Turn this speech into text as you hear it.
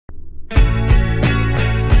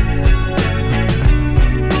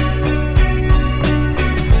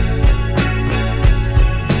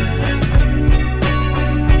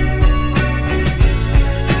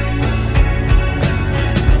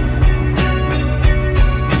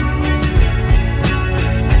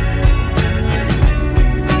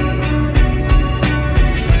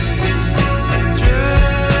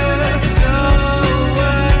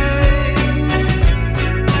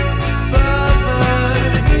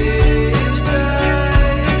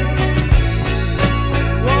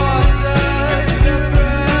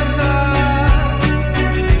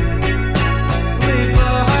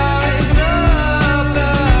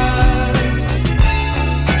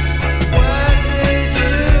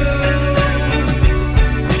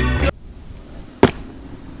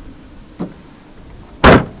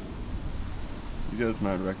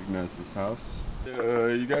guys might recognize this house.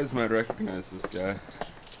 You guys might recognize this guy.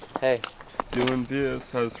 Hey. Dylan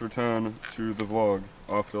Diaz has returned to the vlog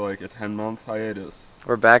after like a 10-month hiatus.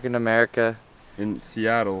 We're back in America. In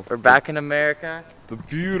Seattle. We're back in America. The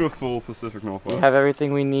beautiful Pacific Northwest. We have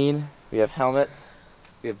everything we need. We have helmets.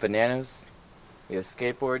 We have bananas. We have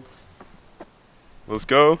skateboards. Let's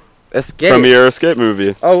go. Escape. Premiere escape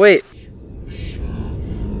movie. Oh wait.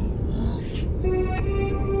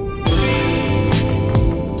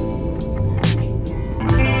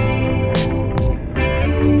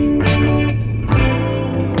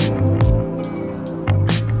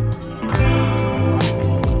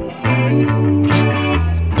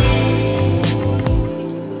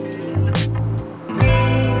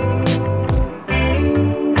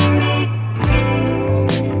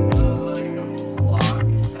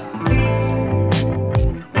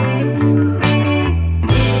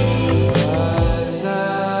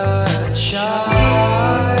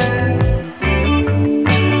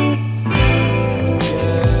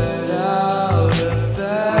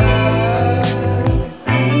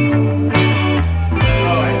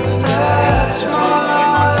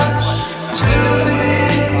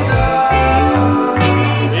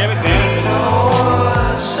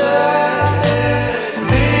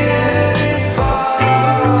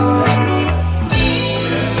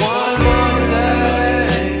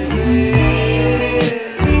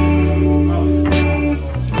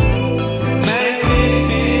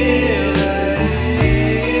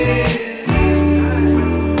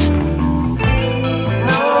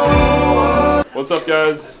 What's up,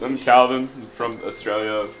 guys? I'm Calvin from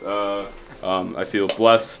Australia. I feel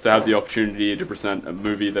blessed to have the opportunity to present a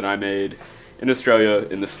movie that I made in Australia,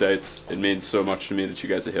 in the States. It means so much to me that you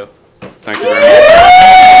guys are here. Thank you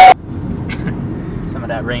very much. Some of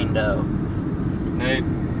that rain dough. Nate,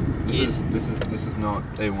 this is not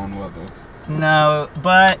A1 weather. No,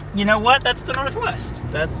 but you know what? That's the Northwest.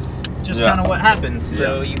 That's just kind of what happens.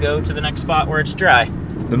 So you go to the next spot where it's dry.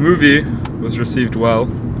 The movie was received well,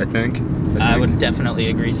 I think. I would definitely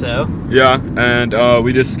agree so. Yeah, and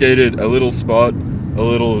we just skated a little spot, a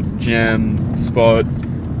little jam spot,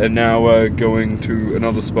 and now we're going to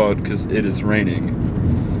another spot because it is raining.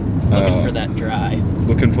 Looking for that dry.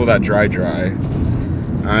 Looking for that dry. If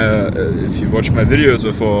you watched my videos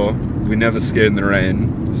before, we never skate in the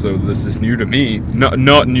rain, so this is new to me.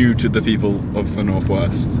 Not new to the people of the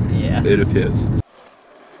Northwest. Yeah. It appears.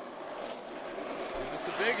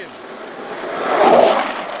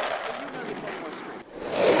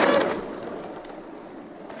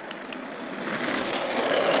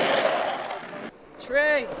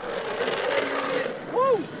 Trey.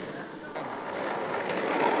 Woo.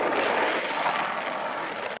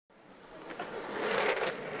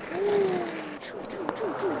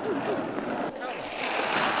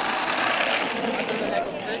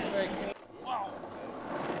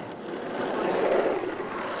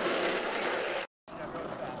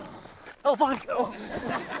 Oh fuck! Oh!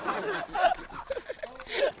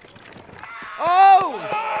 Oh!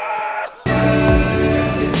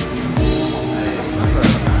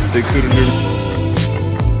 They couldn't